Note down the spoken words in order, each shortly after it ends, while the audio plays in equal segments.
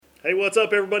Hey, what's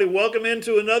up, everybody? Welcome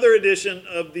into another edition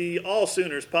of the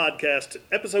AllSooners podcast,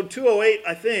 episode 208,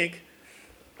 I think.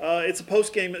 It's a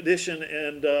postgame edition,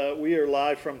 and we are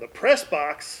live from the press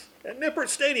box at Nippert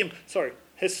Stadium.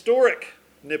 Historic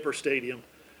Nippert Stadium.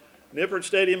 Nippert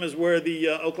Stadium is where the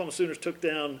Oklahoma Sooners took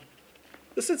down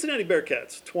the Cincinnati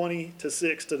Bearcats,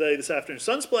 20-6 today, this afternoon.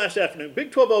 Sunsplash afternoon,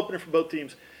 Big 12 opener for both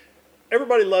teams.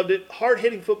 Everybody loved it.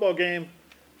 Hard-hitting football game.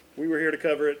 We were here to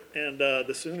cover it, and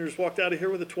the Sooners walked out of here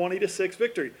with a 20-6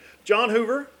 victory. John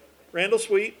Hoover, Randall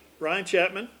Sweet, Ryan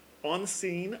Chapman on the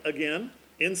scene again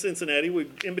in Cincinnati.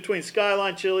 In between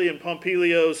Skyline Chili and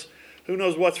Pompilio's. Who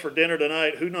knows what's for dinner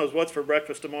tonight? Who knows what's for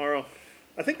breakfast tomorrow?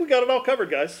 I think we got it all covered,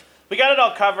 guys. We got it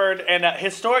all covered, and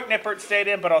historic Nippert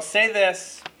Stadium, but I'll say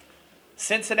this.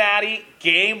 Cincinnati,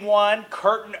 game one,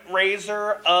 curtain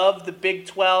raiser of the Big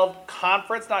 12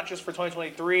 conference, not just for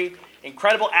 2023.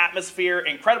 Incredible atmosphere,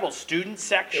 incredible student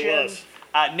section. It was.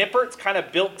 Nippert's kind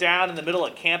of built down in the middle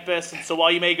of campus, and so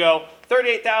while you may go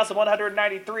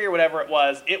 38,193 or whatever it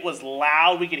was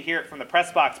loud. We could hear it from the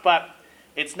press box, but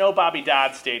it's no Bobby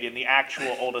Dodd Stadium, the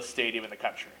actual oldest stadium in the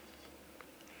country.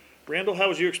 Randall, how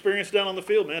was your experience down on the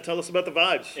field, man? Tell us about the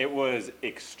vibes. It was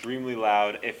extremely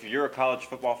loud. If you're a college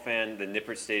football fan, the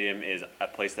Nippert Stadium is a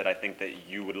place that I think that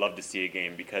you would love to see a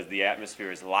game because the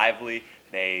atmosphere is lively.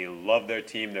 They love their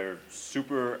team. They're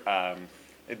super.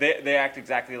 They act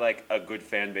exactly like a good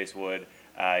fan base would.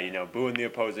 Booing the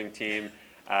opposing team.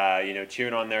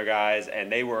 Cheering on their guys, and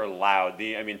they were loud.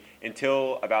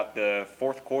 Until about the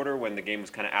fourth quarter when the game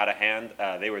was kind of out of hand,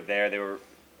 they were there. They were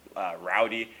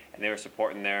rowdy, and they were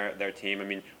supporting their team.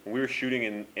 When we were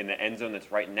shooting in the end zone that's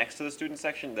right next to the student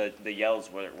section, the yells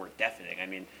were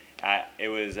deafening. It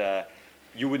was.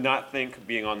 You would not think,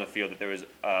 being on the field, that there was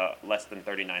less than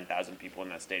 39,000 people in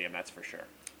that stadium, that's for sure.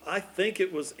 I think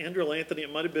it was Andrew Anthony,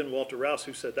 it might have been Walter Rouse,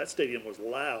 who said that stadium was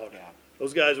loud. Yeah.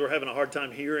 Those guys were having a hard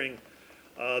time hearing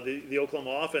the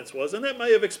Oklahoma offense was, and that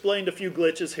may have explained a few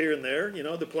glitches here and there.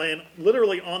 They're playing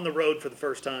literally on the road for the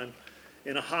first time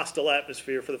in a hostile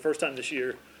atmosphere for the first time this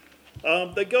year.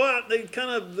 They go out, they kind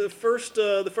of, the first,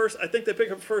 I think they pick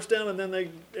up first down, and then they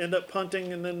end up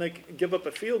punting, and then they give up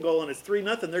a field goal, and it's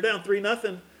 3-0. They're down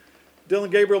 3-0. Dillon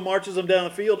Gabriel marches them down the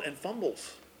field and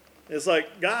fumbles. It's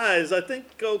like, guys, I think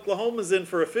Oklahoma's in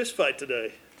for a fist fight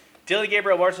today. Dillon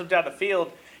Gabriel marched them down the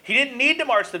field. He didn't need to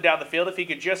march them down the field if he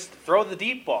could just throw the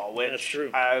deep ball, which that's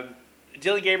true.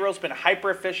 Dillon Gabriel's been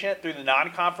hyper-efficient through the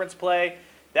non-conference play.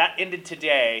 That ended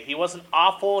today. He wasn't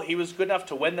awful. He was good enough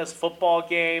to win this football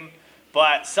game.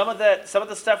 But some of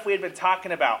the stuff we had been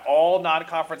talking about all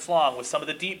non-conference long was some of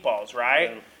the deep balls, right?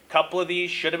 Yeah. A couple of these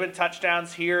should have been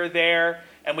touchdowns here or there,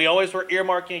 and we always were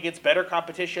earmarking against better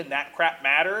competition. That crap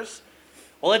matters.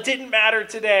 Well, it didn't matter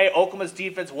today. Oklahoma's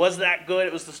defense was that good.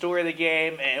 It was the story of the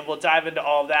game, and we'll dive into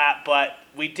all that. But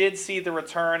we did see the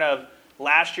return of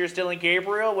last year's Dillon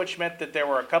Gabriel, which meant that there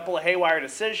were a couple of haywire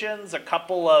decisions, a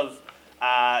couple of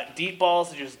deep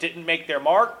balls that just didn't make their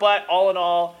mark. But all in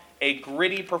all, a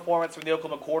gritty performance from the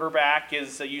Oklahoma quarterback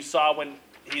is you saw when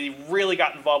he really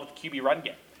got involved with the QB run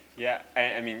game. Yeah,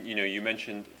 you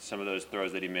mentioned some of those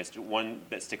throws that he missed. One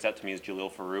that sticks out to me is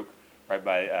Jalil Farouk. Right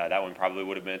by that one probably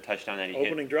would have been a touchdown that he hit.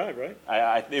 Opening drive, right?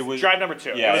 It was drive number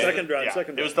 2. Yeah, second drive.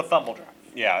 It was the fumble drive.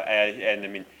 Yeah,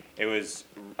 it was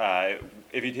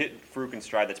if you hit Farouk in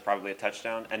stride, that's probably a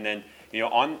touchdown. And then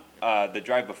on the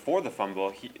drive before the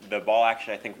fumble, the ball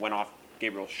actually I think went off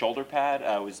Gabriel's shoulder pad.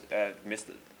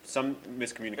 Missed some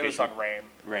miscommunication. It was on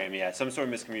Ram, yeah, some sort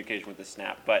of miscommunication with the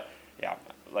snap. But yeah,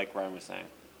 like Ryan was saying.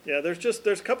 Yeah, there's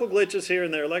a couple glitches here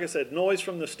and there. Like I said, noise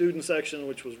from the student section,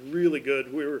 which was really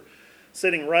good. We were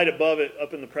sitting right above it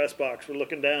up in the press box. We're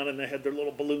looking down, and they had their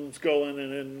little balloons going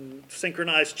and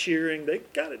synchronized cheering. They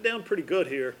got it down pretty good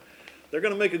here. They're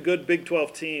going to make a good Big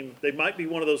 12 team. They might be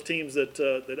one of those teams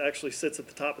that actually sits at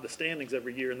the top of the standings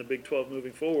every year in the Big 12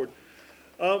 moving forward.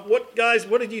 What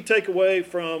did you take away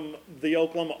from the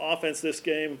Oklahoma offense this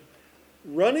game?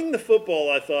 Running the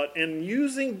football, I thought, and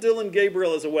using Dillon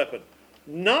Gabriel as a weapon.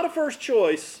 Not a first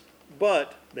choice,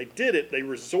 but they did it. They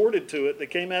resorted to it. They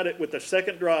came at it with their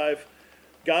second drive,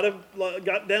 got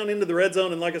down into the red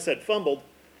zone, and like I said, fumbled.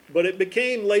 But it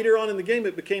became, later on in the game,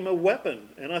 it became a weapon.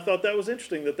 And I thought that was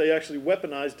interesting that they actually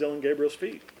weaponized Dillon Gabriel's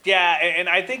feet. Yeah, and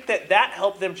I think that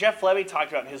helped them. Jeff Levy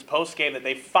talked about in his postgame that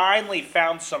they finally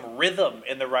found some rhythm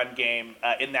in the run game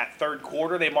in that third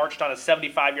quarter. They marched on a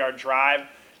 75-yard drive.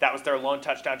 That was their lone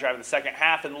touchdown drive in the second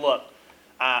half. And look,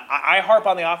 I harp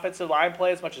on the offensive line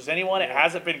play as much as anyone. It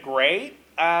hasn't been great.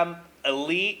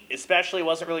 Elite especially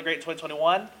wasn't really great in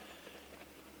 2021.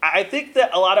 I think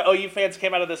that a lot of OU fans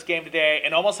came out of this game today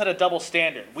and almost had a double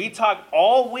standard. We talked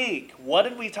all week. What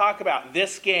did we talk about?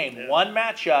 This game, one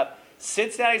matchup,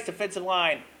 Cincinnati's defensive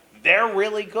line. They're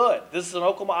really good. This is an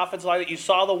Oklahoma offensive line that you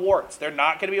saw the warts. They're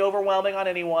not going to be overwhelming on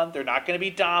anyone. They're not going to be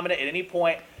dominant at any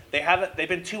point. They've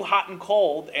been too hot and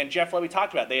cold, and Jeff Levy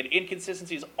talked about it. They had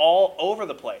inconsistencies all over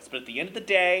the place. But at the end of the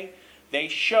day, they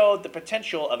showed the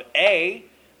potential of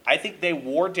I think they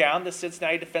wore down the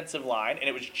Cincinnati defensive line, and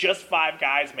it was just 5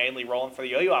 guys mainly rolling for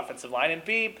the OU offensive line. And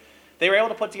B, they were able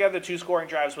to put together 2 scoring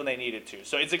drives when they needed to.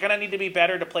 So is it going to need to be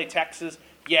better to play Texas?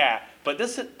 Yeah, but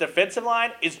this defensive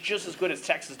line is just as good as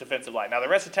Texas' defensive line. Now, the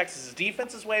rest of Texas'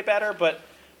 defense is way better, but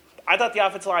I thought the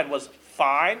offensive line was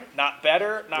fine, not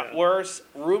better, not worse,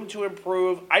 room to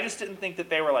improve. I just didn't think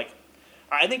that they were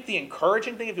I think the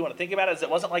encouraging thing, if you want to think about it, is it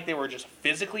wasn't like they were just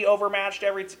physically overmatched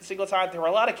every single time. There were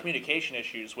a lot of communication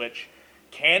issues, which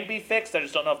can be fixed. I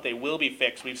just don't know if they will be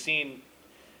fixed. We've seen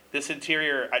this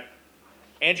interior.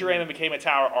 Andrew Raymond and McKay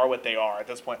Tower are what they are at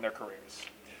this point in their careers.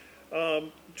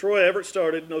 Troy Everett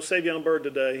started. No Savion Byrd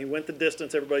today. He went the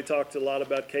distance. Everybody talked a lot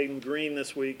about Caden Green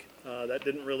this week. That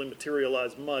didn't really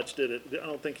materialize much, did it? I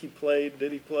don't think he played.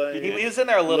 Did he play? He was in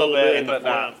there a little bit in the but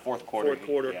not fourth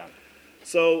quarter. Yeah.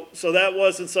 So that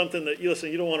wasn't something that, you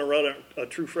don't want to run a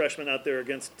true freshman out there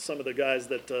against some of the guys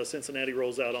that Cincinnati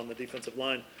rolls out on the defensive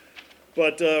line.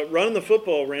 But running the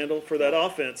football, Randall, for that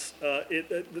offense,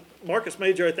 Marcus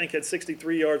Major, I think, had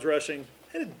 63 yards rushing.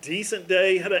 Had a decent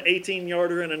day. Had an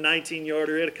 18-yarder and a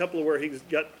 19-yarder. He had a couple of where he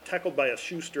got tackled by a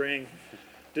shoestring.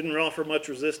 Didn't offer much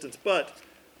resistance. But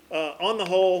on the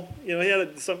whole, he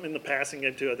had something in the passing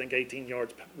game too. I think 18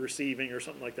 yards receiving or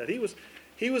something like that.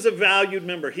 He was a valued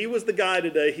member. He was the guy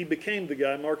today. He became the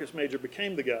guy. Marcus Major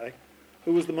became the guy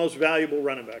who was the most valuable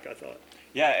running back, I thought.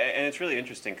 Yeah, and it's really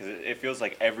interesting because it feels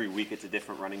like every week it's a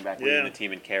different running back leading the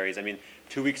team in carries. I mean,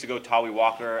 2 weeks ago, Tawi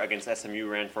Walker against SMU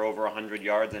ran for over 100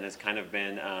 yards and has kind of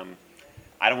been,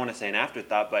 I don't want to say an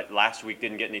afterthought, but last week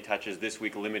didn't get any touches. This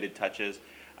week, limited touches.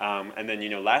 And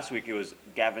then, last week it was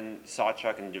Gavin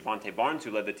Sawchuk and Javonte Barnes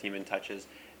who led the team in touches.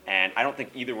 And I don't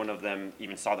think either one of them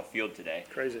even saw the field today.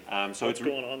 Crazy. So what's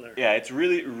going on there? Yeah, it's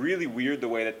really, really weird the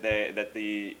way that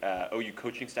the OU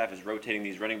coaching staff is rotating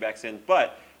these running backs in.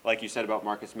 But like you said about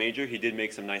Marcus Major, he did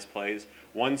make some nice plays.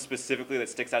 One specifically that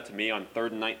sticks out to me on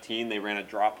 3rd and 19, they ran a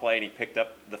draw play and he picked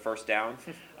up the first down.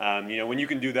 When you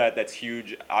can do that, that's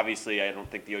huge. Obviously, I don't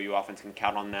think the OU offense can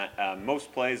count on that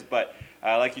most plays, but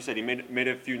like you said, he made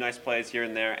a few nice plays here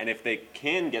and there. And if they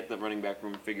can get the running back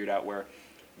room figured out where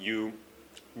you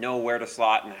know where to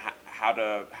slot and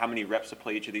how many reps to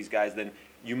play each of these guys, then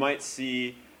you might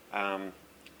see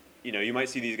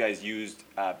these guys used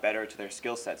better to their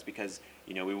skill sets because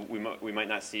we might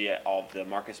not see all the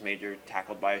Marcus Major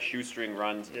tackled by a shoestring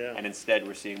runs, and instead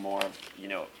we're seeing more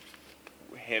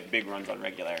hit big runs on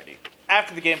regularity.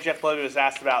 After the game, Jeff Levy was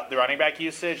asked about the running back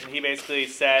usage, and he basically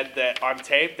said that on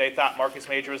tape they thought Marcus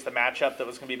Major was the matchup that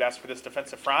was going to be best for this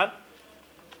defensive front.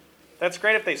 That's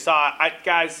great if they saw it.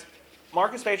 Guys,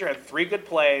 Marcus Major had 3 good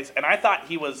plays, and I thought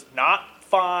he was not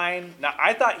fine.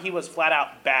 I thought he was flat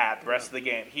out bad the rest of the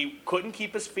game. He couldn't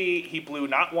keep his feet. He blew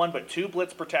not 1 but 2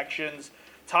 blitz protections.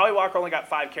 Tawi Walker only got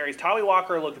 5 carries. Tawi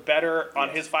Walker looked better on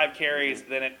his 5 carries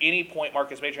than at any point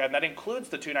Marcus Major had, and that includes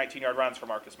the 2 19-yard runs for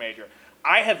Marcus Major.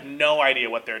 I have no idea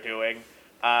what they're doing.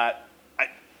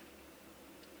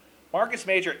 Marcus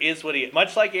Major is what he is.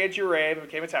 Much like Andrew Ray and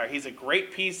McKay Tower, he's a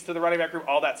great piece to the running back group,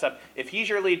 all that stuff. If he's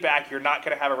your lead back, you're not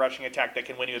going to have a rushing attack that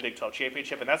can win you a Big 12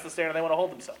 championship, and that's the standard they want to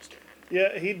hold themselves to. Yeah,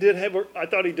 I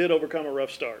thought he did overcome a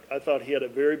rough start. I thought he had a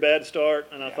very bad start,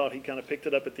 and I thought he kind of picked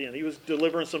it up at the end. He was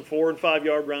delivering some 4- and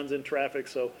 5-yard runs in traffic,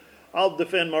 so I'll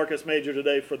defend Marcus Major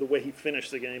today for the way he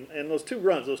finished the game. And those 2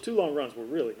 long runs were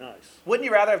really nice. Wouldn't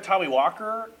you rather have Tawi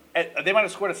Walker? They might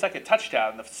have scored a second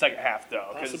touchdown in the second half,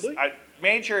 though. Possibly.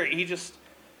 Major,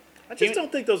 I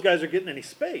don't think those guys are getting any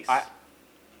space.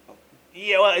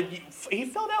 He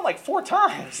fell down like 4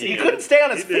 times. He couldn't stay on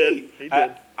his feet. He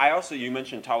did. You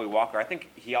mentioned Tawi Walker. I think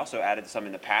he also added some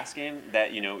in the pass game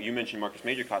that, you mentioned Marcus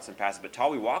Major caught some passes, but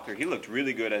Tawi Walker, he looked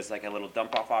really good as like a little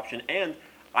dump-off option. And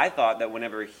I thought that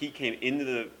whenever he came into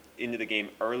the game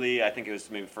early, I think it was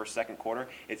maybe first, second quarter,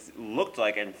 it looked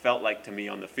like and felt like to me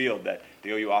on the field that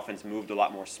the OU offense moved a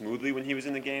lot more smoothly when he was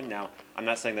in the game. Now, I'm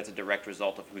not saying that's a direct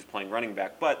result of who's playing running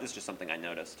back, but it's just something I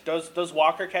noticed. Those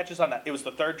Walker catches on that, it was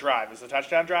the 3rd drive, it was the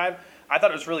touchdown drive. I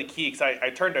thought it was really key because I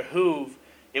turned to Hoove.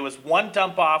 It was 1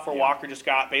 dump off where Walker just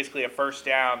got basically a first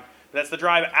down. That's the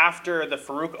drive after the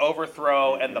Farouk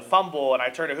overthrow and the fumble, and I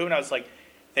turned to Hoove and I was like,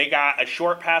 they got a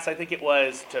short pass, I think it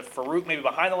was, to Farouk, maybe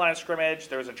behind the line of scrimmage.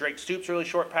 There was a Drake Stoops really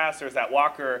short pass. There was that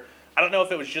Walker. I don't know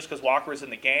if it was just because Walker was in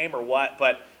the game or what,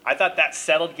 but I thought that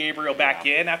settled Gabriel back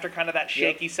in after kind of that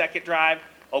shaky second drive.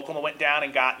 Oklahoma went down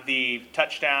and got the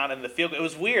touchdown and the field goal. It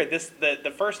was weird.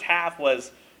 The first half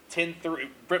was 10-3.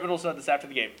 Britt Middleton said this after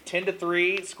the game.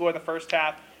 10-3 score in the first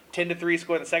half, 10-3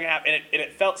 score in the second half, and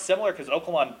it felt similar because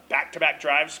Oklahoma on back-to-back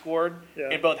drives scored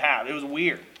in both halves. It was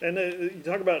weird. And you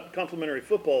talk about complementary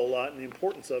football a lot and the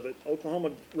importance of it.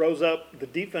 Oklahoma rose up the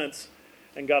defense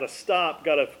and got a stop,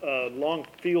 got a long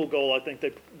field goal. I think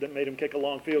that made him kick a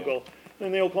long field goal.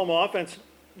 Then the Oklahoma offense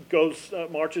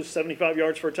marches 75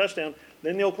 yards for a touchdown.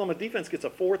 Then the Oklahoma defense gets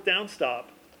a fourth down stop,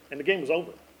 and the game was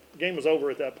over. The game was over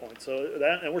at that point.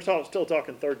 And we're still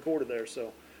talking third quarter there.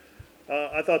 So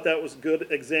I thought that was a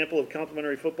good example of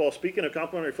complementary football. Speaking of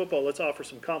complementary football, let's offer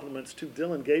some compliments to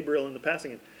Dillon Gabriel in the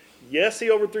passing game. Yes,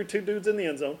 he overthrew 2 dudes in the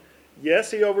end zone.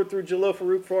 Yes, he overthrew Jalil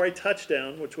Farouk for a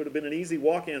touchdown, which would have been an easy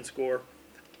walk-in score.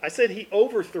 I said he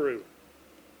overthrew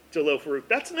Jalil Farouk.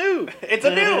 That's new. It's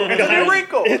a new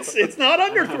wrinkle. It's not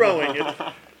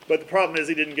underthrowing. But the problem is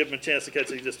he didn't give him a chance to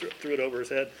catch it. He just threw it over his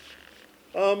head.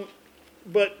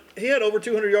 But he had over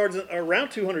 200 yards, around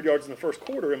 200 yards in the first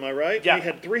quarter. Am I right? Yeah. He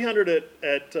had 300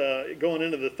 at going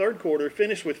into the third quarter.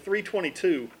 Finished with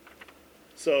 322.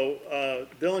 So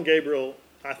Dillon Gabriel,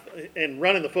 and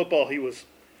running the football, he lost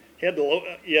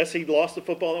the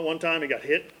football at one time. He got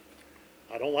hit.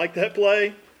 I don't like that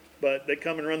play. But they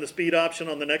come and run the speed option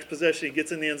on the next possession. He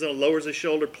gets in the end zone, lowers his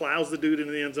shoulder, plows the dude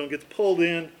into the end zone, gets pulled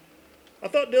in. I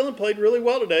thought Dillon played really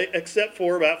well today, except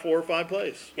for about 4 or 5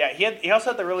 plays. Yeah, he also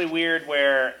had the really weird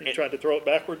where he tried to throw it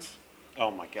backwards.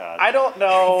 Oh my God! I don't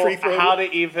know how to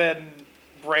even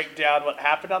break down what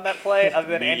happened on that play, other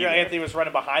than Andrew Anthony was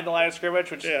running behind the line of scrimmage,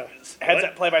 which heads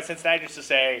that play by Cincinnati just to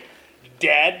say,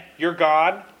 "Dead, you're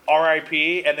gone,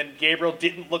 R.I.P." And then Gabriel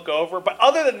didn't look over. But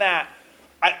other than that,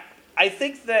 I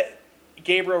think that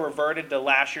Gabriel reverted to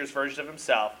last year's version of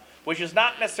himself, which is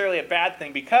not necessarily a bad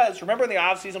thing because remember in the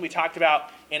offseason we talked about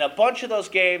in a bunch of those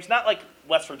games, not like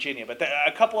West Virginia, but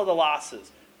a couple of the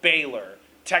losses, Baylor,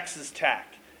 Texas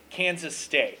Tech, Kansas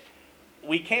State.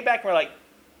 We came back and we're like,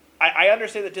 I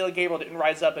understand that Dillon Gabriel didn't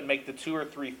rise up and make the 2 or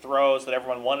 3 throws that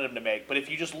everyone wanted him to make, but if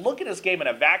you just look at his game in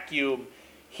a vacuum,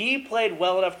 he played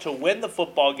well enough to win the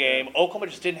football game. Oklahoma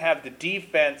just didn't have the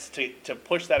defense to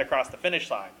push that across the finish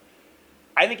line.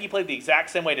 I think he played the exact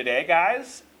same way today,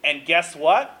 guys. And guess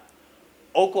what?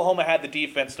 Oklahoma had the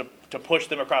defense to push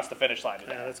them across the finish line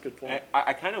today. Yeah, that's a good point.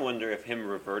 I kind of wonder if him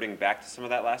reverting back to some of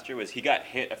that last year was he got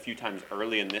hit a few times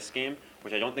early in this game,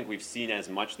 which I don't think we've seen as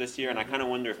much this year. And I kind of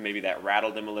wonder if maybe that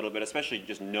rattled him a little bit, especially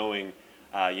just knowing,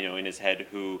 in his head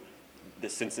who the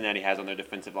Cincinnati has on their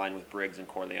defensive line with Briggs and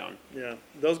Corleone. Yeah,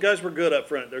 those guys were good up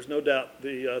front. There's no doubt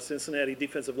the Cincinnati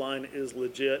defensive line is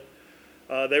legit.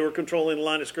 They were controlling the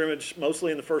line of scrimmage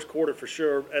mostly in the first quarter for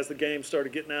sure. As the game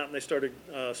started getting out and they started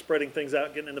spreading things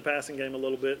out, getting in the passing game a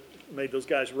little bit, made those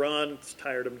guys run,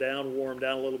 tired them down, wore them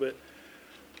down a little bit.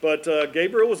 But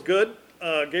Gabriel was good.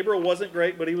 Gabriel wasn't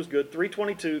great, but he was good.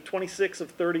 322, 26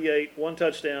 of 38, 1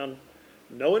 touchdown,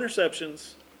 no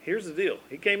interceptions. Here's the deal.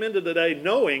 He came into today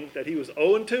knowing that he was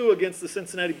 0-2 against the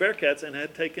Cincinnati Bearcats and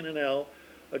had taken an L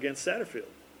against Satterfield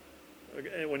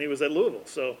when he was at Louisville.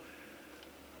 So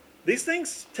these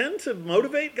things tend to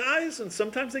motivate guys, and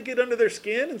sometimes they get under their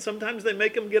skin, and sometimes they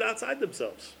make them get outside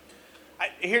themselves.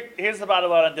 Here's the bottom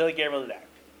line on Dillon Gabriel today.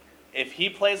 If he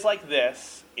plays like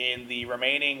this in the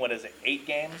remaining, 8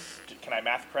 games? Can I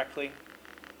math correctly?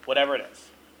 Whatever it is.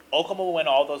 Oklahoma will win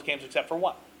all those games except for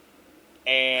 1.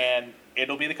 And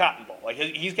it'll be the Cotton Bowl. Like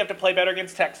he's got to play better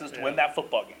against Texas to win that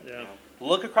football game. Yeah.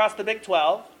 Look across the Big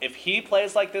 12. If he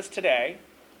plays like this today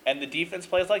and the defense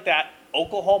plays like that,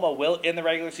 Oklahoma will end the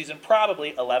regular season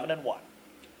probably 11-1.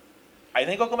 I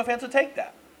think Oklahoma fans would take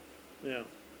that. Yeah.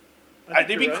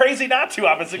 They'd be crazy not to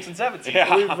off a 6-7 season.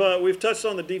 Yeah. We've touched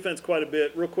on the defense quite a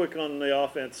bit. Real quick on the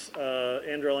offense,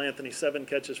 Andrell Anthony, 7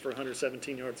 catches for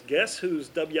 117 yards. Guess who's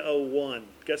WO1?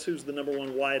 Guess who's the number 1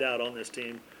 wideout on this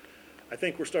team? I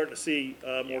think we're starting to see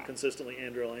more consistently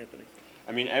Andrell Anthony.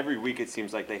 I mean, every week it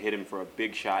seems like they hit him for a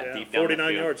big shot deep down the field.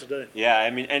 49 yards a day. Yeah, I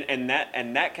mean, and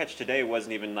that catch today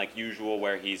wasn't even like usual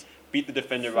where he's beat the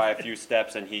defender by a few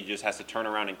steps and he just has to turn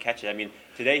around and catch it. I mean,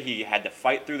 today he had to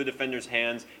fight through the defender's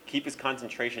hands, keep his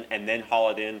concentration, and then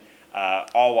haul it in,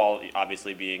 all while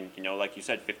obviously being, like you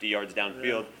said, 50 yards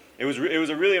downfield. Yeah. It was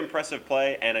a really impressive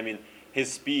play, and I mean,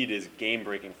 his speed is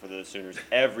game-breaking for the Sooners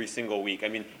every single week. I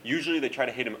mean, usually they try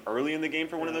to hit him early in the game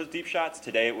for one of those deep shots.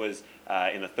 Today it was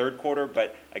in the third quarter.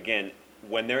 But, again,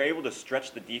 when they're able to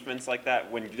stretch the defense like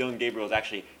that, when Dillon Gabriel is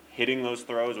actually hitting those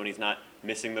throws, when he's not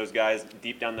missing those guys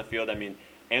deep down the field, I mean,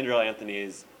 Andrell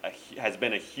Anthony has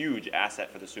been a huge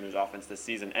asset for the Sooners offense this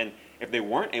season. And if they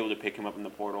weren't able to pick him up in the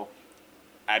portal,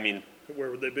 I mean,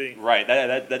 where would they be? Right.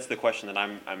 That's the question that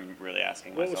I'm really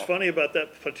asking What myself. was funny about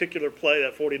that particular play,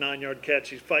 that 49-yard catch,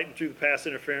 he's fighting through the pass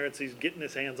interference. He's getting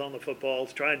his hands on the football.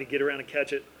 He's trying to get around and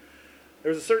catch it.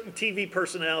 There's a certain TV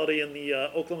personality in the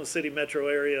Oklahoma City metro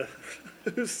area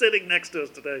who's sitting next to us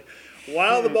today.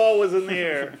 While the ball was in the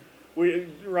air,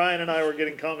 Ryan and I were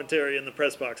getting commentary in the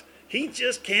press box. He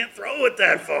just can't throw it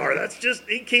that far.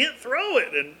 He can't throw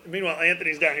it. And meanwhile,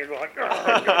 Anthony's down here going,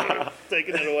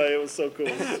 taking it away. It was so cool.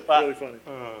 It was really funny.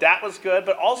 That was good.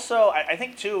 But also, I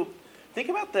think, too, think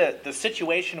about the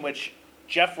situation in which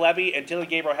Jeff Levy and Dylan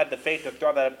Gabriel had the faith to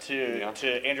throw that up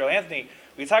to Andrew Anthony.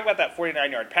 We talk about that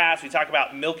 49-yard pass. We talk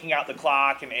about milking out the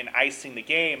clock and icing the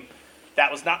game.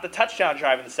 That was not the touchdown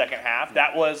drive in the second half.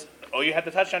 That was, you had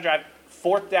the touchdown drive,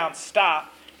 fourth down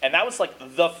stop. And that was like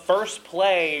the first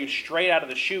play straight out of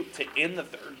the chute to end the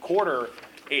third quarter.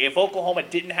 If Oklahoma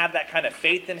didn't have that kind of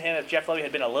faith in him, if Jeff Levy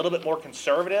had been a little bit more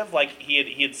conservative, like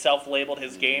he had self-labeled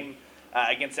his game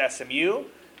against SMU,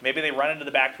 maybe they run into the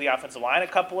back of the offensive line a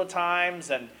couple of times,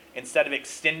 and instead of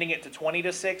extending it to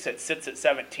 20-6, it sits at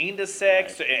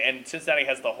 17-6, right. And Cincinnati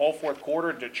has the whole fourth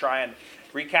quarter to try and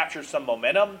recapture some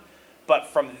momentum. But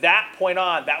from that point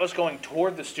on, that was going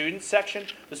toward the student section.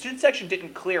 The student section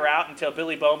didn't clear out until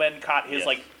Billy Bowman caught his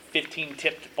 15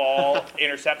 tipped ball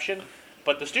interception.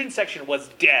 But the student section was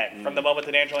dead from the moment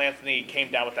that Andrew Anthony came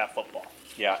down with that football.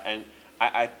 Yeah, and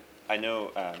I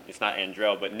know it's not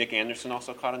Andrell, but Nick Anderson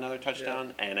also caught another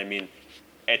touchdown. Yeah. And I mean,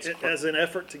 it's as an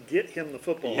effort to get him the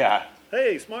football. Yeah.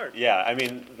 Hey, smart. Yeah, I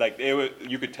mean, like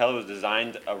you could tell it was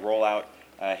designed a rollout,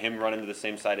 him running to the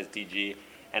same side as DG,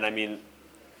 and I mean.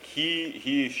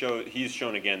 He's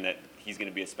shown again that he's going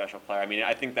to be a special player. I mean,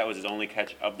 I think that was his only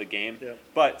catch of the game. Yeah.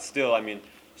 But still, I mean,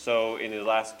 so in his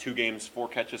last 2 games, 4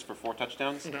 catches for 4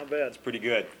 touchdowns. Not bad. It's pretty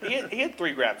good. He had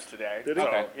 3 grabs today. Did he?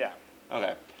 Okay. Yeah.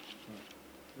 Okay.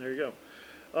 There you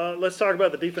go. Let's talk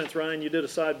about the defense, Ryan. You did a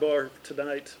sidebar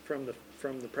tonight from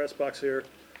the press box here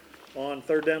on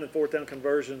third down and fourth down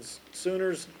conversions.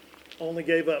 Sooners only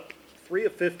gave up 3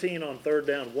 of 15 on third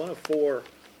down, 1 of 4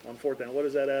 on fourth down. What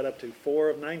does that add up to? 4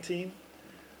 of 19?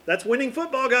 That's winning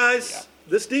football, guys. Yeah.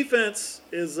 This defense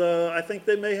is, I think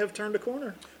they may have turned a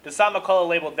corner. Deshaun McCullough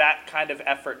labeled that kind of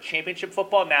effort championship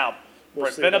football. Now,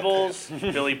 Brent Venables,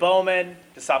 Billy Bowman,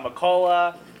 Deshaun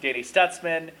McCullough, Danny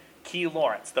Stutzman, Key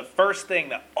Lawrence. The first thing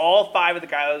that all 5 of the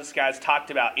guys talked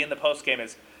about in the postgame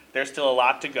is there's still a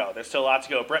lot to go. There's still a lot to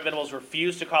go. Brent Venables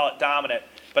refused to call it dominant.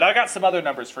 But I got some other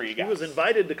numbers for you guys. He was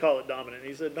invited to call it dominant.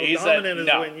 He said, dominant is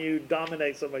when you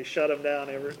dominate somebody, shut them down,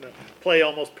 play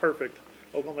almost perfect.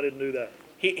 Oklahoma didn't do that.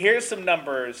 Here's some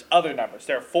numbers, other numbers.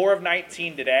 There are 4 of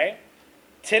 19 today,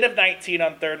 10 of 19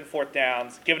 on third and fourth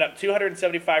downs, giving up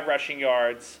 275 rushing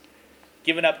yards,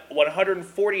 giving up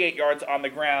 148 yards on the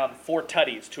ground, 4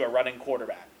 tutties to a running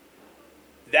quarterback.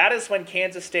 That is when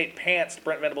Kansas State pantsed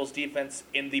Brent Venables' defense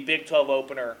in the Big 12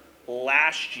 opener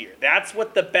last year. That's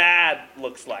what the bad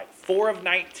looks like. 4 of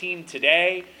 19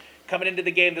 today. Coming into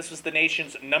the game, this was the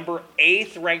nation's number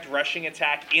 8th ranked rushing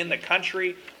attack in the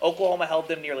country. Oklahoma held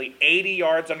them nearly 80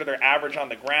 yards under their average on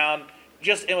the ground,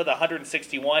 just in with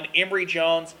 161. Emory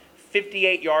Jones,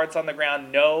 58 yards on the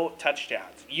ground, no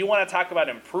touchdowns. You want to talk about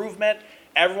improvement?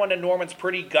 Everyone in Norman's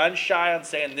pretty gun-shy on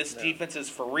saying this defense is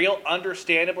for real,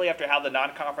 understandably, after how the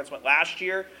non-conference went last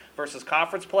year versus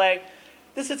conference play.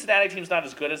 This Cincinnati team's not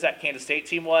as good as that Kansas State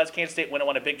team was. Kansas State went and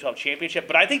won a Big 12 championship.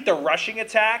 But I think the rushing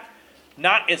attack,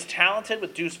 not as talented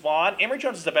with Deuce Vaughn. Emory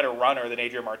Jones is a better runner than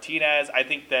Adrian Martinez. I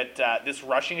think that this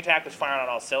rushing attack was firing on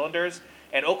all cylinders.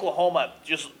 And Oklahoma,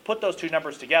 just put those 2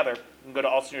 numbers together. You can go to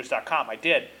AllSooners.com. I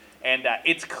did. And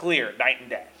it's clear, night and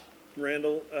day.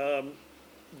 Randall,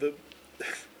 the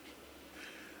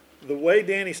way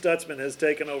Danny Stutzman has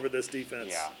taken over this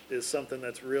defense is something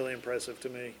that's really impressive to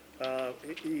me.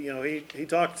 He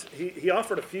talked. He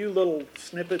offered a few little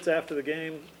snippets after the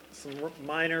game, some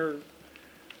minor,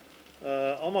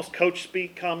 almost coach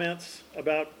speak comments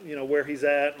about where he's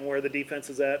at and where the defense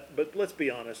is at. But let's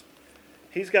be honest,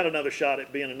 he's got another shot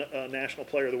at being a National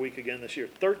Player of the Week again this year.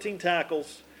 13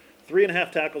 tackles,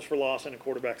 3.5 tackles for loss, and a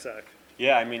quarterback sack.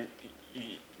 Yeah, I mean,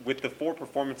 with the 4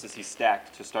 performances he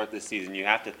stacked to start this season, you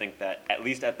have to think that, at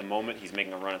least at the moment, he's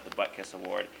making a run at the Butt Kiss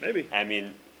Award. Maybe. I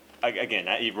mean, again,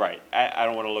 you're right. I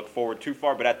don't want to look forward too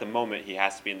far, but at the moment, he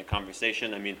has to be in the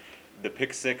conversation. I mean, the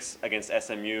pick 6 against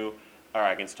SMU, or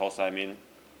against Tulsa, I mean,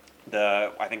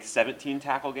 I think 17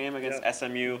 tackle game against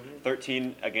SMU,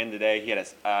 13 again today. He had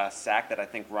a sack that I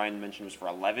think Ryan mentioned was for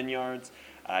 11 yards.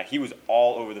 He was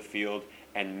all over the field,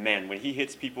 and man, when he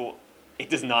hits people it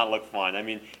does not look fun. I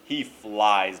mean, he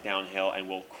flies downhill and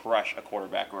will crush a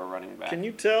quarterback or a running back. Can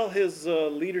you tell his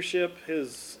leadership,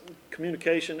 his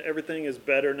communication, everything is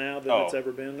better now than it's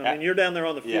ever been? I mean, you're down there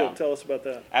on the field. Yeah. Tell us about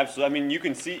that. Absolutely. I mean, you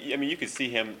could see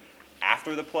him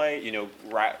after the play,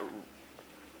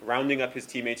 rounding up his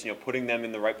teammates, putting them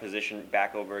in the right position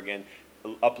back over again,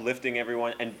 uplifting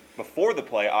everyone. And before the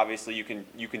play, obviously,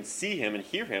 you can see him and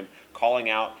hear him calling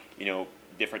out,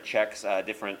 different checks,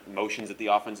 different motions that the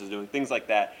offense is doing, things like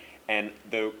that. And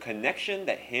the connection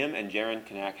that him and Jaron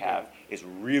Kanak have is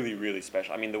really, really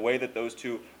special. I mean, the way that those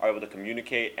two are able to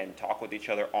communicate and talk with each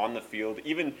other on the field,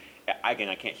 even, again,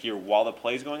 I can't hear while the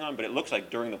play is going on, but it looks like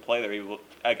during the play they're able,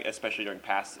 especially during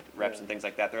pass reps and things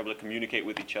like that, they're able to communicate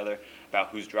with each other about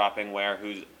who's dropping where,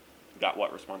 who's got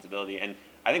what responsibility. And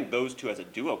I think those two as a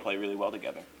duo play really well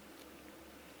together.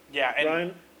 Yeah, and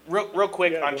Ryan? real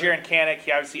quick on go Jaron Kanak,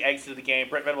 he obviously exited the game.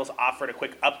 Brent Venables offered a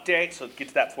quick update, so get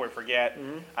to that before we forget.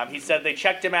 He said they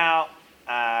checked him out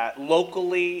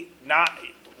locally, not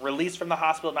released from the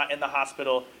hospital, not in the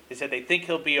hospital. They said they think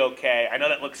he'll be okay. I know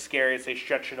that looks scary as they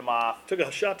stretched him off. Took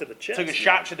a shot to the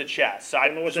chest. So I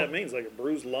don't know what that means, like a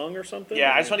bruised lung or something?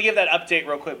 Yeah, I just want to give that update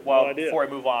real quick before I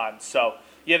move on. So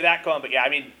you have that going, but yeah, I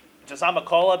mean, Jason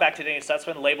McCullough, back to Danny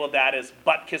Stutzman, labeled that as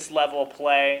butt-kiss level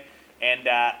play. And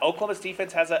Oklahoma's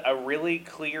defense has a really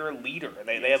clear leader.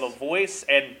 They have a voice,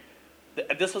 and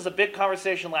this was a big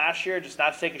conversation last year, just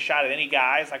not to take a shot at any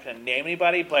guys, not going to name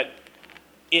anybody, but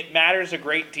it matters a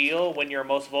great deal when your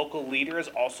most vocal leader is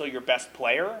also your best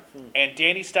player. And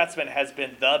Danny Stutzman has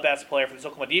been the best player for this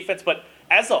Oklahoma defense, but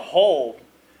as a whole,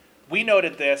 we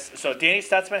noted this. So Danny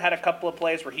Stutzman had a couple of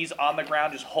plays where he's on the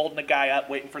ground just holding a guy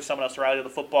up, waiting for someone else to rally to the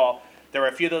football. There were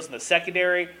a few of those in the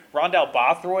secondary. Rondell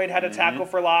Bothroyd had a tackle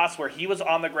for loss where he was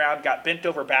on the ground, got bent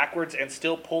over backwards, and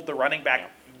still pulled the running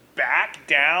back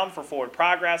down for forward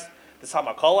progress. Deshaun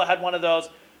McCullough had one of those.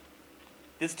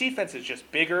 This defense is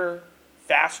just bigger,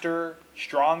 faster,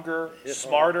 stronger,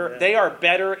 smarter. They are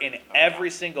better in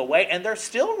every single way, and they're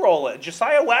still rolling.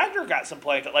 Josiah Wagner got some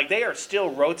play. Like, they are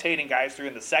still rotating guys through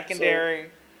in the secondary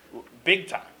big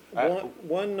time. 4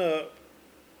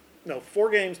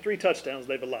 games, 3 touchdowns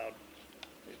they've allowed.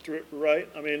 Right?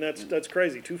 I mean, that's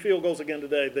crazy. 2 field goals again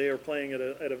today. They are playing at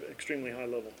an extremely high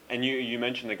level. And you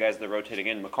mentioned the guys that rotate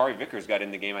again. Makari Vickers got in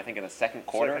the game, I think, in the second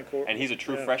quarter. And he's a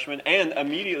true freshman. And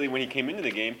immediately when he came into the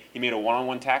game, he made a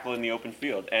one-on-one tackle in the open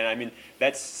field. And, I mean,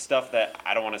 that's stuff that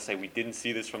I don't want to say we didn't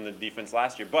see this from the defense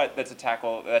last year, but that's a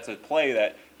play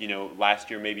that,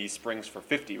 last year maybe springs for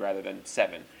 50 rather than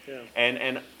 7. Yeah.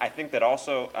 And I think that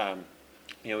also,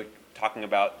 talking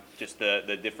about just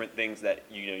the different things that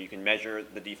you can measure,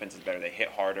 the defense is better. They hit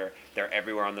harder. They're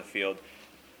everywhere on the field.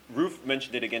 Roof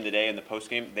mentioned it again today in the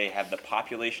postgame. They have the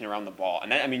population around the ball,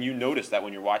 and that, I mean, you notice that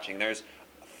when you're watching. There's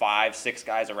 5-6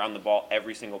 guys around the ball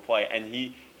every single play, and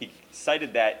he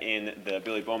cited that in the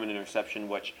Billy Bowman interception,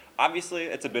 which obviously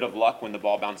it's a bit of luck when the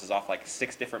ball bounces off like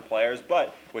 6 different players.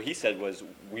 But what he said was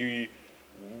we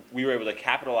were able to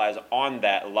capitalize on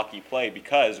that lucky play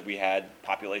because we had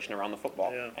population around the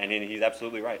football. Yeah. And he's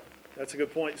absolutely right. That's a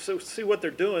good point. So see what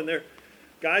they're doing.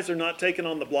 Guys are not taking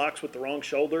on the blocks with the wrong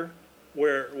shoulder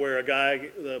where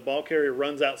the ball carrier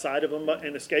runs outside of them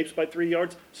and escapes by 3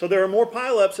 yards. So there are more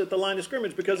pileups at the line of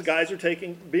scrimmage because guys are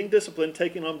being disciplined,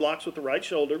 taking on blocks with the right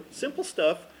shoulder. Simple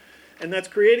stuff. And that's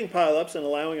creating pileups and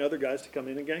allowing other guys to come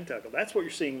in and gang tackle. That's what you're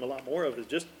seeing a lot more of, is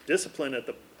just discipline at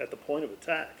the point of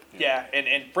attack. Yeah,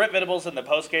 and Brent Venables in the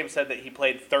postgame said that he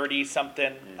played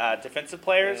 30-something defensive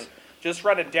players. Yeah. Just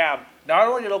run it down. Not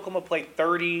only did Oklahoma play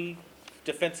 30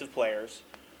 defensive players,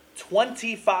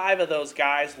 25 of those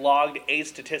guys logged a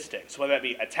statistic. So whether that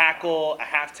be a tackle, a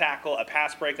half tackle, a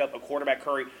pass breakup, a quarterback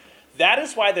hurry. That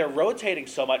is why they're rotating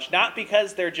so much, not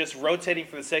because they're just rotating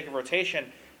for the sake of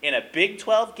rotation. In a Big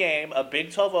 12 game, a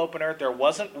Big 12 opener, there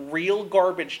wasn't real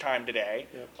garbage time today.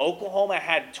 Yep. Oklahoma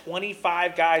had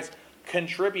 25 guys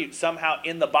contribute somehow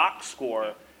in the box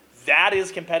score. That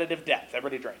is competitive depth.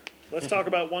 Everybody drink. Let's talk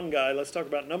about one guy. Let's talk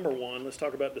about number 1. Let's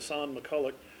talk about Deshaun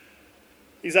McCullough.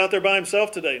 He's out there by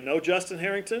himself today. No Justin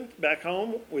Harrington back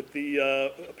home with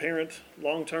the apparent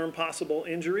long-term possible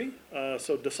injury.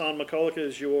 So Deshaun McCullough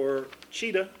is your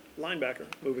cheetah linebacker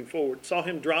moving forward. Saw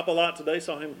him drop a lot today.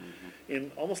 Saw him in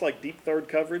almost like deep third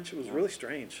coverage. It was really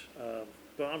strange.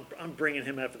 But I'm bringing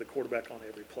him after the quarterback on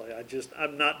every play.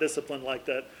 I'm not disciplined like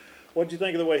that. What did you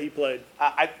think of the way he played?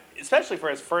 Especially for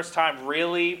his first time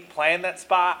really playing that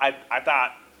spot, I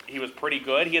thought he was pretty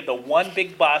good. He had the one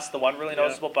big bust, the one really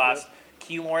noticeable bust. Yeah.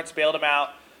 Key Lawrence bailed him out.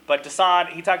 But Deshaun,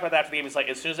 he talked about that after the game. He's like,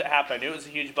 as soon as it happened, I knew it was a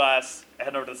huge bust. I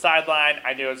headed over to the sideline.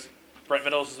 I knew it was Brent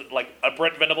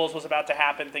Venables was about to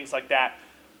happen, things like that.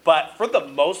 But for the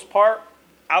most part,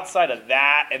 outside of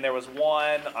that, and there was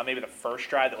one on maybe the first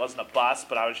drive that wasn't a bust,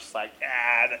 but I was just like,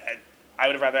 I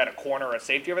would have rather had a corner or a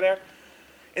safety over there.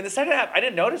 In the second half, I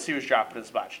didn't notice he was dropping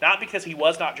as much. Not because he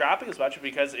was not dropping as much, but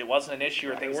because it wasn't an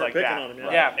issue or things like that. On him,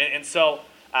 and so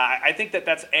I think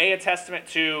that's a testament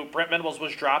to Brent Venables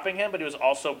was dropping him, but he was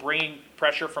also bringing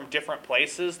pressure from different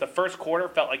places. The first quarter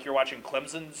felt like you're watching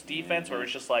Clemson's defense, where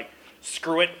it's just like,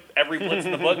 screw it, every blitz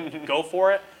in the book, go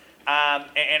for it.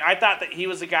 And I thought that he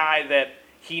was a guy that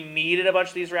he needed a bunch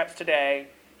of these reps today.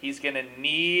 He's going to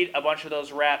need a bunch of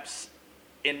those reps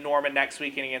in Norman next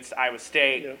weekend against Iowa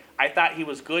State. Yep. I thought he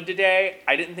was good today.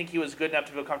 I didn't think he was good enough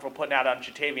to feel comfortable putting out on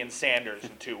Jatavian Sanders in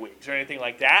 2 weeks or anything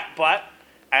like that. But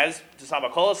as Deshaun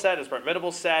McCullough said, as Brent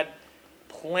Venables said,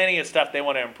 plenty of stuff they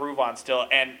want to improve on still.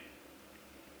 And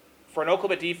for an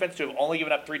Oklahoma defense to have only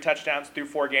given up 3 touchdowns through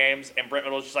 4 games, and Brent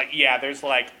Venables just like, yeah, there's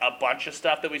like a bunch of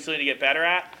stuff that we still need to get better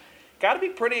at, got to be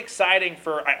pretty exciting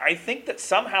for, I think that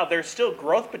somehow there's still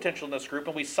growth potential in this group,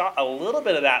 and we saw a little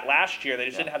bit of that last year. They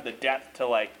just didn't have the depth to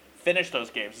like finish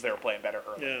those games as they were playing better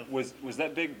early. Yeah. Was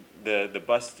that big, the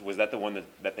bust, was that the one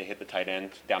that they hit the tight end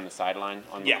down the sideline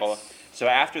on Yes. McCullough? So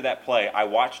after that play, I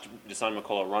watched Deshaun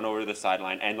McCullough run over to the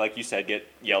sideline and, like you said, get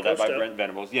yelled at by Brent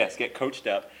Venables. Yes, get coached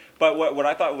up. But what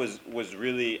I thought was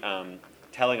really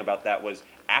telling about that was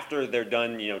after they're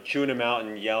done, chewing him out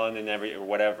and yelling and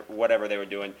whatever they were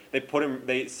doing,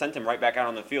 they sent him right back out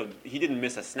on the field. He didn't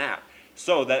miss a snap.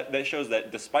 So that shows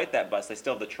that despite that bust, they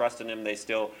still have the trust in him. They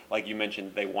still, like you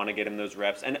mentioned, they want to get him those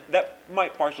reps. And that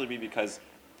might partially be because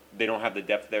they don't have the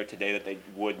depth there today that they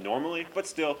would normally. But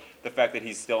still, the fact that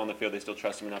he's still on the field, they still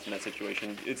trust him enough in that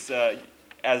situation. It's,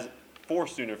 as for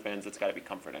Sooner fans, it's got to be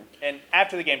comforting. And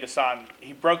after the game, Deshaun,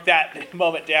 he broke that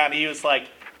moment down. He was like,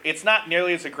 it's not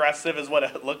nearly as aggressive as what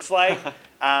it looks like.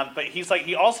 But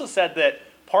he also said that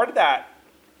part of that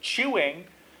chewing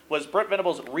was Brent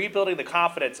Venables rebuilding the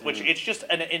confidence, which it's just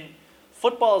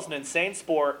football is an insane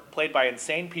sport played by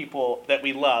insane people that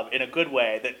we love in a good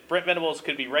way. That Brent Venables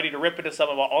could be ready to rip into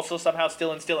someone while also somehow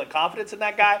still instilling confidence in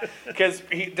that guy. Because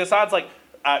Deshaun's like,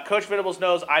 Coach Venables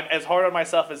knows I'm as hard on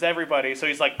myself as everybody, so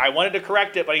he's like, I wanted to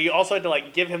correct it, but he also had to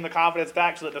like give him the confidence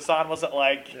back so that Deshaun wasn't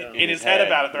like in his head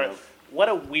about it. What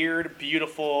a weird,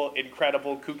 beautiful,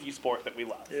 incredible, kooky sport that we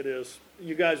love. It is.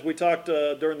 You guys, we talked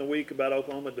during the week about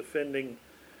Oklahoma defending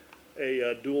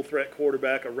a dual threat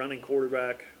quarterback, a running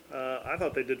quarterback. I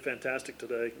thought they did fantastic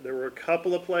today. There were a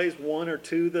couple of plays, 1 or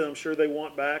 2 that I'm sure they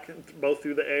want back, both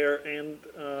through the air and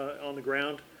on the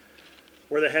ground,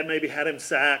 where they had maybe had him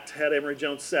sacked, had Emory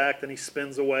Jones sacked, and he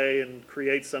spins away and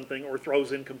creates something or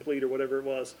throws incomplete or whatever it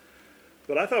was.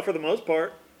 But I thought for the most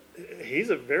part, he's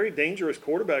a very dangerous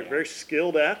quarterback, very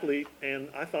skilled athlete, and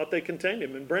I thought they contained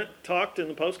him. And Brent talked in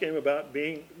the postgame about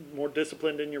being more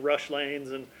disciplined in your rush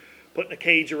lanes and putting a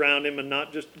cage around him and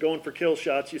not just going for kill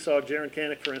shots. You saw Jaron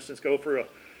Kanek, for instance, go for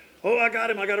I got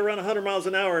him, I got to run 100 miles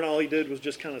an hour, and all he did was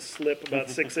just kind of slip about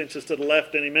 6 inches to the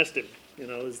left, and he missed him.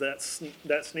 Is that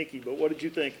sneaky? But what did you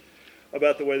think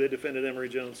about the way they defended Emory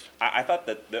Jones? I thought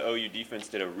that the OU defense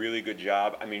did a really good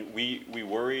job. I mean, we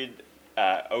worried,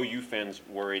 OU fans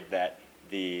worried that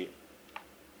the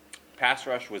pass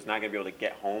rush was not going to be able to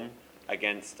get home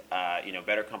against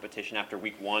better competition after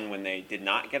week 1 when they did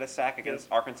not get a sack against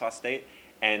Arkansas State.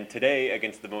 And today,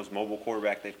 against the most mobile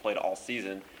quarterback they've played all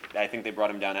season, I think they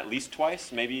brought him down at least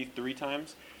twice, maybe 3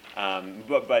 times.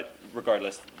 But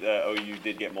regardless, OU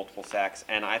did get multiple sacks.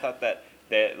 And I thought that,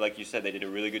 like you said, they did a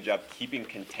really good job keeping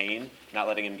contained, not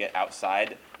letting him get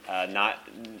outside, not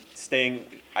staying.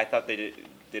 I thought they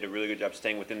did a really good job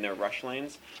staying within their rush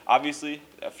lanes. Obviously,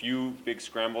 a few big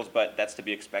scrambles, but that's to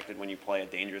be expected when you play a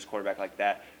dangerous quarterback like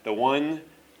that. The one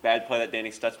bad play that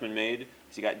Danny Stutzman made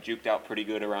is he got juked out pretty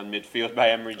good around midfield by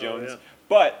Emory Jones. Yeah.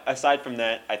 But aside from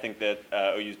that, I think that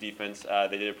OU's defense,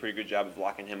 they did a pretty good job of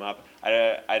locking him up.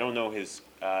 I don't know his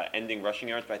ending rushing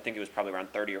yards, but I think it was probably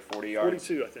around 30 or 40 yards.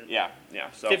 42, I think. Yeah.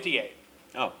 So 58.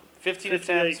 Oh. 15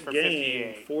 attempts for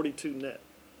 58. 42 net.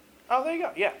 Oh, there you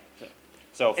go. Yeah.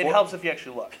 So it helps if you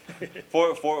actually look.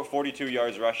 42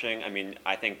 yards rushing. I mean,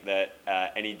 I think that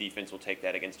any defense will take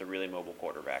that against a really mobile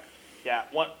quarterback. Yeah.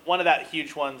 One of that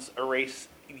huge ones,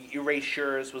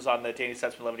 erasures, was on the Danny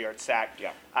Stutzman 11-yard sack.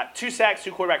 Yeah. 2 sacks,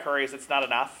 2 quarterback hurries. It's not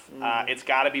enough. It's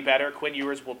got to be better. Quinn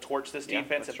Ewers will torch this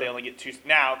defense if they only get 2.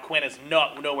 Now, Quinn is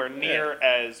nowhere near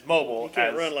as mobile he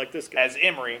can't run like this guy. as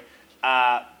Emory.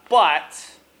 But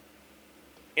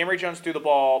Emory Jones threw the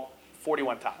ball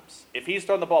 41 times. If he's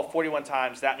thrown the ball 41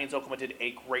 times, that means Oklahoma did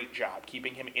a great job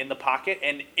keeping him in the pocket.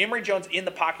 And Emory Jones in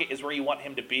the pocket is where you want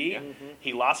him to be.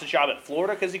 He lost his job at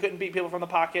Florida because he couldn't beat people from the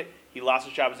pocket. He lost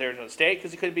his job at Arizona State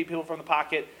because he couldn't beat people from the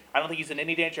pocket. I don't think he's in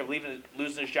any danger of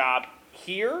losing his job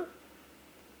here.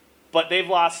 But they've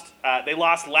lost. They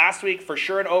lost last week for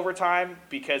sure in overtime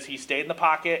because he stayed in the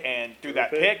pocket and threw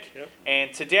that pick. Yep.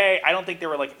 And today, I don't think there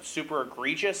were like super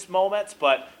egregious moments,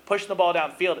 but pushing the ball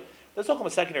downfield. This Oklahoma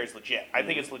secondary is legit. I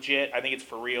think it's legit. I think it's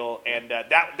for real. And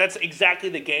that's exactly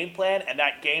the game plan. And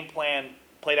that game plan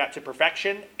played out to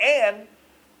perfection. And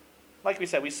like we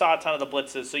said, we saw a ton of the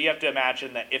blitzes. So you have to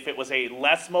imagine that if it was a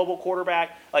less mobile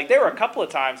quarterback, like there were a couple of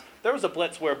times, there was a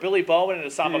blitz where Billy Bowman and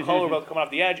Hassan McCullough were both coming off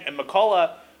the edge. And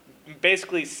McCullough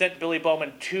basically sent Billy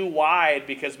Bowman too wide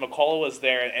because McCullough was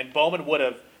there. And Bowman would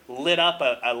have lit up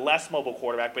a less mobile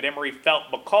quarterback. But Emory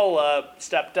felt McCullough,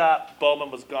 stepped up,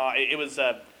 Bowman was gone. It was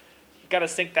got to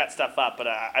sync that stuff up, but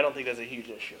I don't think that's a huge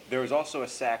issue. There was also a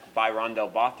sack by Rondell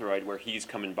Bothroyd where he's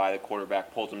coming by the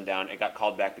quarterback, pulled him down. It got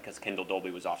called back because Kendall Dolby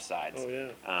was offsides. Oh,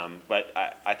 yeah. But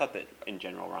I thought that, in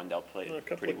general, Rondell played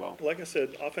pretty well. Like I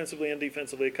said, offensively and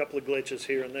defensively, a couple of glitches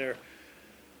here and there.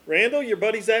 Randall, your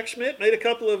buddy Zach Schmidt, made a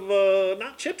couple of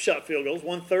not chip shot field goals,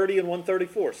 130 and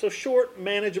 134. So short,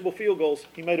 manageable field goals.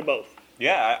 He made them both.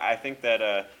 Yeah, I think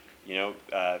that,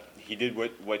 he did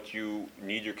what you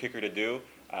need your kicker to do.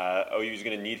 OU's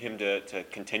going to need him to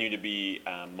continue to be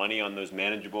money on those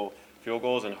manageable field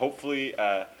goals, and hopefully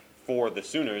for the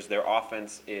Sooners, their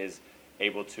offense is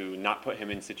able to not put him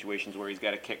in situations where he's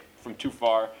got to kick from too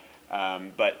far.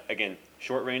 But again,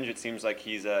 short range, it seems like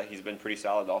he's been pretty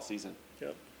solid all season.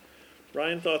 Yep.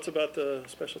 Ryan, thoughts about the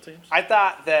special teams? I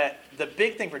thought that the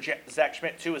big thing for Zach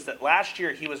Schmidt too is that last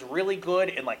year he was really good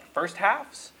in like first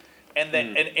halves. And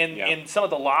then in some of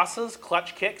the losses,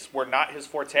 clutch kicks were not his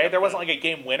forte. There wasn't like a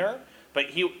game winner, but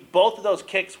both of those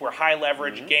kicks were high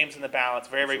leverage, games in the balance,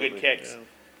 very, very good kicks. Yeah.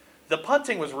 The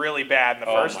punting was really bad in the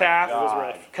first half. It was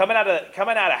rough. Coming out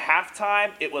of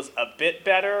halftime, it was a bit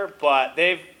better, but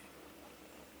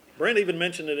Brent even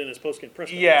mentioned it in his postgame press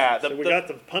conference. Yeah, so we got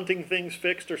the punting things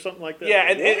fixed or something like that.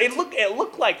 Yeah, and it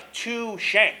looked like two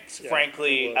shanks,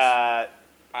 frankly.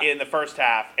 In the first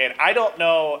half, and I don't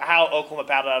know how Oklahoma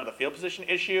battled out of the field position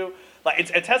issue. Like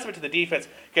it's a testament to the defense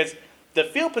because the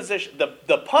field position,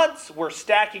 the punts were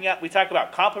stacking up. We talk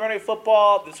about complimentary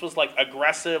football. This was like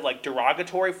aggressive, like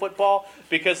derogatory football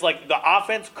because like the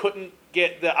offense couldn't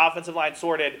get the offensive line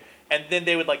sorted, and then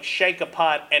they would like shank a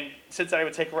punt, and Cincinnati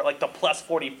would take over at like the plus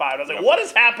 45. I was like, what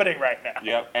is happening right now?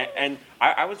 Yeah, and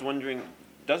I was wondering.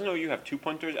 Doesn't OU have two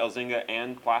punters, Elzinga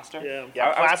and Plaster?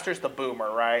 Yeah. Plaster's the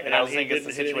boomer, right? And Elzinga's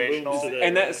the situational.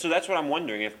 And so that's what I'm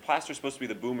wondering. If Plaster's supposed to be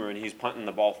the boomer and he's punting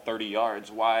the ball 30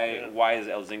 yards, why is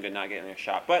Elzinga not getting a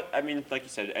shot? But I mean, like you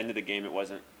said, end of the game, it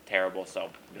wasn't terrible, so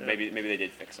maybe they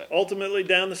did fix it. Ultimately,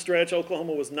 down the stretch,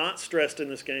 Oklahoma was not stressed in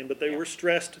this game, but they were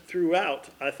stressed throughout.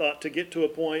 I thought to get to a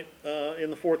point in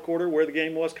the fourth quarter where the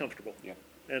game was comfortable. Yeah.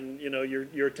 And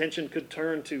your attention could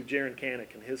turn to Jaron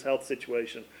Canick and his health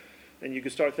situation. And you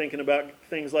could start thinking about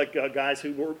things like guys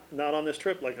who were not on this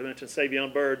trip, like I mentioned,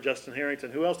 Savion Byrd, Justin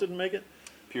Harrington. Who else didn't make it?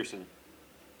 Pearson.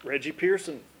 Reggie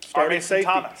Pearson, starting safety.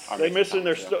 Thomas. They're missing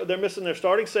their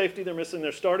starting safety. They're missing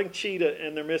their starting cheetah,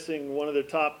 and they're missing one of their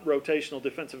top rotational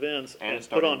defensive ends. And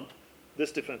put on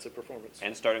this defensive performance.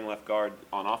 And starting left guard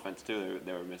on offense too.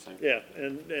 They were missing. Yeah,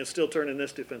 and still turning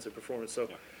this defensive performance. So.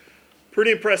 Yeah.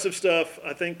 Pretty impressive stuff.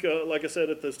 I think, like I said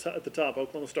at the top,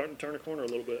 Oklahoma's starting to turn a corner a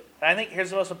little bit. And I think here's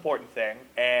the most important thing,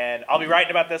 and I'll be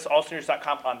writing about this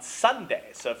AllSooners.com on Sunday.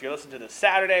 So if you're listening to this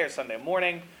Saturday or Sunday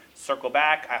morning, circle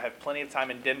back. I have plenty of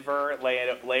time in Denver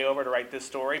layover to write this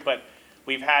story, but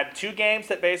we've had two games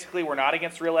that basically were not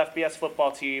against real FBS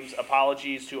football teams.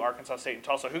 Apologies to Arkansas State and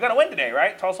Tulsa, who got a win today,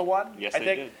 right? Tulsa won? Yes, I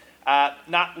think. Did.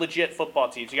 Not legit football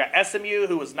teams. You got SMU,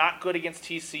 who was not good against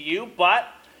TCU, but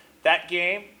that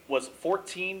game was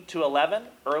 14-11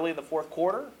 early in the fourth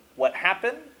quarter. What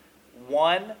happened?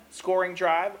 One scoring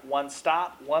drive, one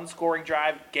stop, one scoring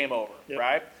drive, game over,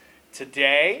 right?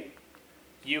 Today,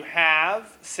 you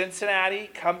have Cincinnati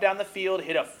come down the field,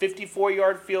 hit a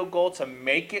 54-yard field goal to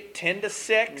make it 10-6.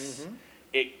 Mm-hmm.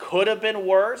 It could have been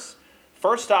worse.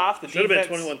 First off, the defense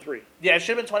should have been 21-3. Yeah, it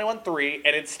should have been 21-3,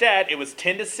 and instead it was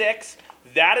 10-6.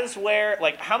 That is where,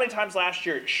 like, how many times last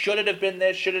year should it have been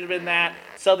this, should it have been that?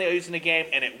 Suddenly OU's in the game,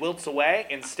 and it wilts away.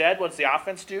 Instead, what does the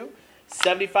offense do?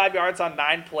 75 yards on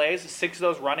 9 plays, 6 of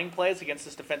those running plays against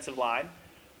this defensive line.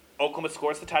 Oklahoma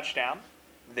scores the touchdown,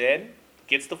 then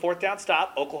gets the fourth down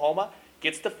stop. Oklahoma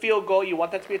gets the field goal. You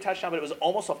want that to be a touchdown, but it was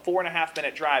almost a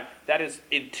 4.5-minute drive. That is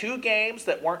in 2 games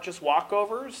that weren't just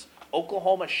walkovers.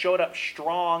 Oklahoma showed up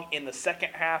strong in the second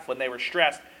half when they were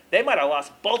stressed. They might have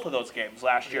lost both of those games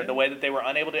last year the way that they were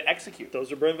unable to execute.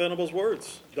 Those are Brent Venables'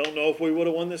 words. Don't know if we would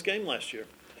have won this game last year.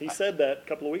 He said that a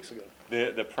couple of weeks ago.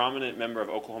 The prominent member of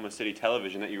Oklahoma City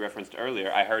Television that you referenced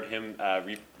earlier, I heard him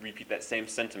repeat that same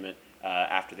sentiment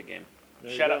after the game.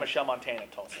 Shout out Michelle Montana in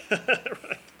Tulsa.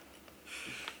 Right.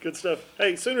 Good stuff.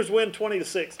 Hey, Sooners win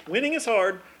 20-6. Winning is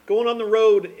hard. Going on the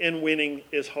road and winning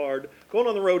is hard. Going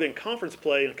on the road in conference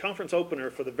play and conference opener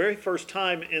for the very first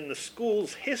time in the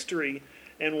school's history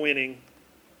and winning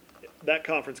that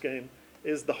conference game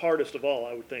is the hardest of all,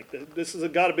 I would think. This has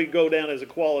got to go down as a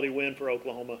quality win for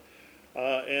Oklahoma.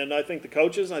 And I think the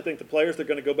coaches, I think the players, they're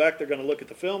going to go back, they're going to look at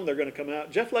the film, they're going to come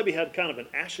out. Jeff Lebby had kind of an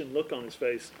ashen look on his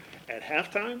face at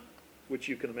halftime, which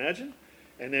you can imagine.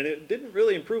 And then it didn't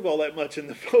really improve all that much in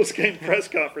the post-game press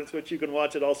conference, which you can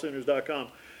watch at AllSooners.com.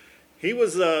 He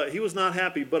was not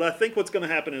happy, but I think what's going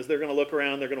to happen is they're going to look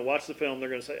around, they're going to watch the film, they're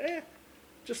going to say,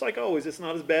 just like always, it's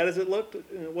not as bad as it looked,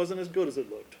 and it wasn't as good as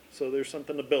it looked. So there's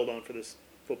something to build on for this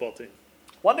football team.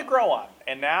 One to grow on.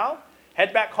 And now,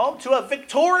 head back home to a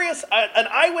victorious, an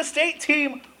Iowa State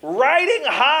team riding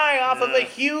high off of a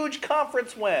huge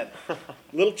conference win.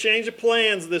 Little change of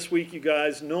plans this week, you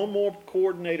guys. No more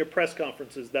coordinator press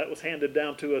conferences. That was handed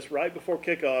down to us right before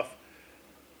kickoff.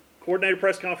 Coordinator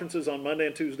press conferences on Monday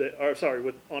and Tuesday.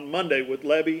 On Monday with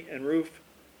Lebby and Roof.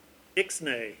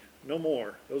 Ixnay. No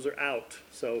more. Those are out.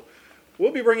 So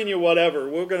we'll be bringing you whatever.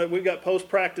 We've got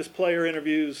post-practice player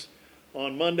interviews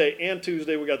on Monday and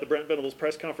Tuesday. We got the Brent Venables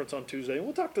press conference on Tuesday, and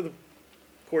we'll talk to the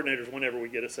coordinators whenever we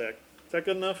get a sec. Is that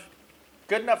good enough?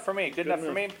 Good enough for me. Good enough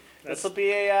for me. This will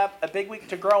be a big week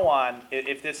to grow on.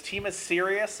 If this team is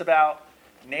serious about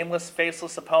nameless,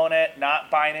 faceless opponent,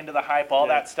 not buying into the hype, all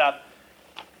that stuff,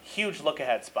 huge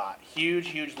look-ahead spot.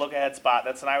 Huge look-ahead spot.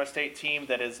 That's an Iowa State team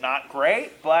that is not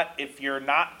great, but if you're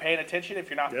not paying attention, if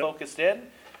you're not focused in,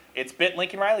 it's bit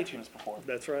Lincoln Riley teams before.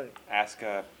 That's right. Ask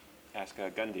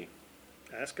Gundy.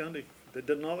 Ask Gundy. They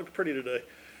did not look pretty today.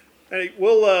 Hey,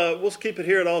 we'll keep it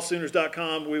here at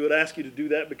AllSooners.com. We would ask you to do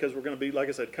that because we're going to be, like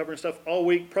I said, covering stuff all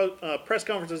week. Press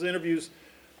conferences, interviews.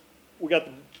 We got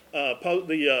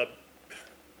the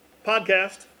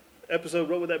podcast episode.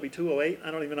 What would that be? 208?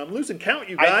 I don't even know. I'm losing count,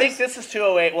 you guys. I think this is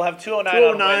 208. We'll have 209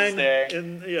 on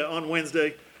Wednesday. On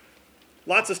Wednesday.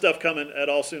 Lots of stuff coming at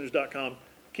AllSooners.com.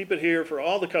 Keep it here for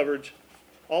all the coverage.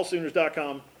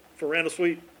 AllSooners.com. For Randall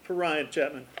Sweet, for Ryan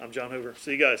Chapman, I'm John Hoover.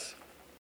 See you guys.